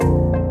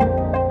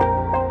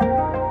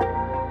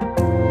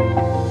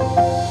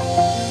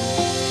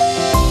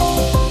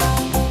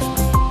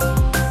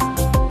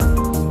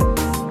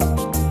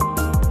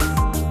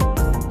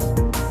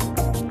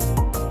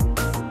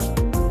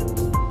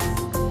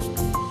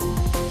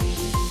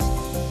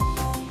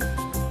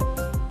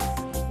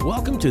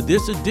Welcome to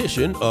this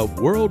edition of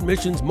World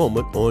Missions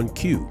Moment on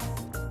Q.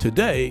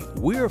 Today,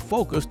 we're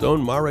focused on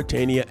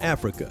Mauritania,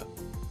 Africa.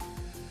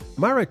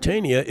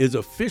 Mauritania is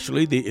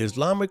officially the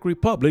Islamic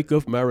Republic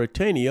of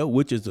Mauritania,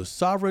 which is a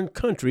sovereign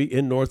country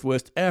in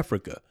Northwest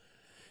Africa.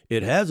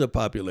 It has a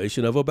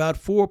population of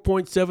about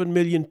 4.7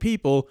 million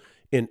people,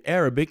 and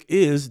Arabic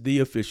is the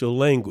official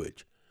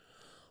language.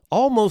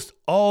 Almost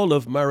all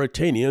of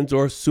Mauritanians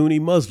are Sunni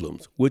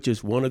Muslims, which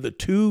is one of the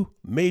two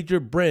major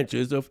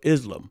branches of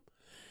Islam,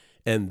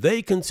 and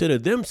they consider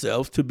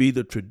themselves to be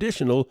the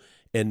traditional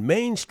and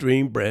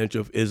mainstream branch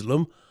of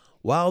Islam,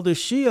 while the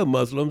Shia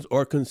Muslims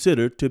are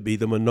considered to be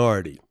the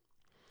minority.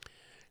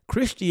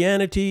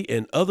 Christianity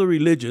and other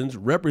religions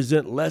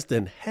represent less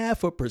than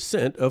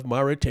 0.5% of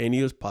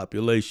Mauritania's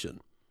population.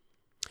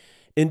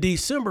 In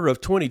December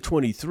of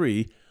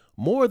 2023,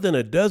 more than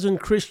a dozen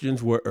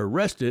Christians were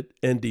arrested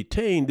and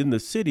detained in the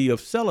city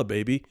of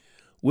Celababy,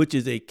 which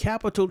is a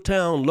capital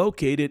town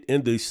located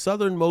in the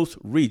southernmost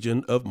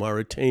region of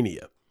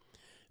Mauritania.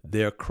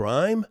 Their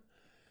crime?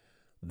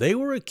 They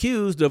were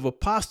accused of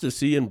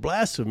apostasy and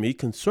blasphemy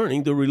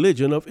concerning the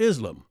religion of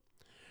Islam.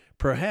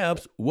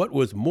 Perhaps what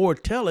was more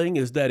telling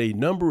is that a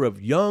number of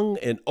young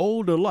and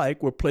old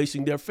alike were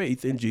placing their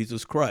faith in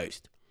Jesus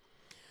Christ.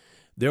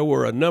 There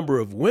were a number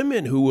of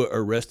women who were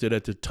arrested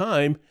at the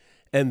time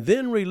and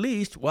then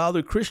released while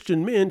the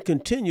Christian men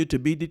continued to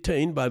be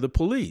detained by the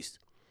police.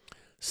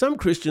 Some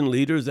Christian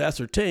leaders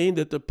ascertained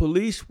that the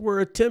police were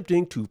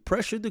attempting to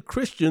pressure the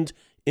Christians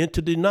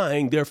into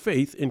denying their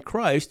faith in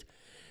Christ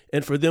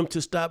and for them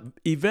to stop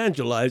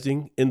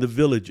evangelizing in the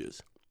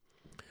villages.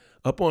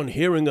 Upon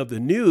hearing of the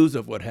news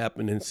of what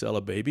happened in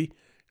Celababy,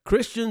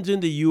 Christians in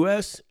the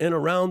U.S. and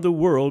around the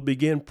world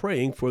began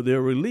praying for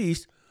their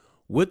release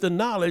with the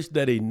knowledge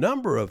that a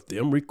number of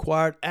them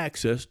required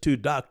access to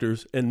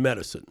doctors and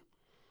medicine.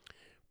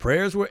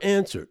 Prayers were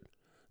answered,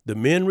 the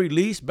men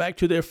released back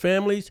to their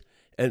families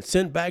and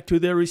sent back to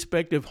their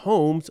respective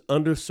homes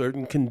under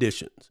certain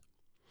conditions.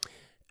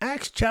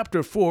 Acts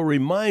chapter 4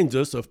 reminds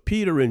us of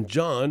Peter and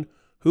John,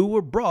 who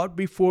were brought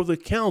before the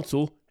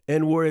council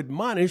and were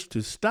admonished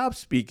to stop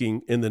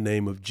speaking in the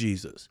name of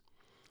Jesus.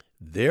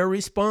 Their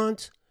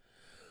response?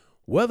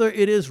 Whether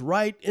it is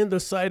right in the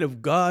sight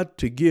of God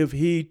to give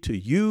heed to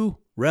you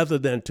rather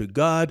than to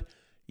God,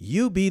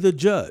 you be the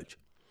judge.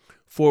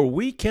 For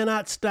we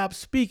cannot stop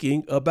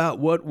speaking about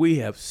what we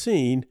have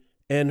seen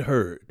and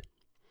heard.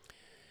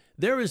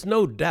 There is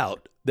no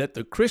doubt that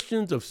the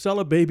Christians of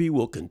Celababy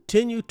will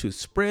continue to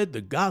spread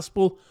the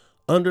gospel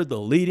under the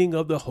leading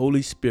of the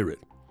Holy Spirit,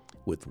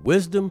 with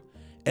wisdom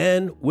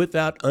and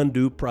without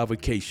undue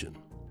provocation.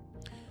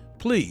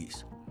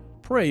 Please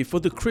pray for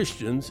the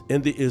Christians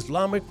in the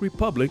Islamic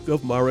Republic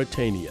of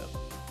Mauritania.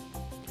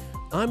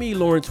 I'm E.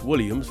 Lawrence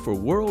Williams for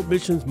World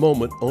Missions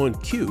Moment on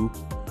Q,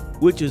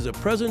 which is a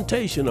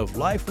presentation of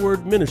Life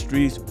Word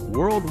Ministries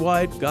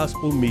Worldwide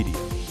Gospel Media.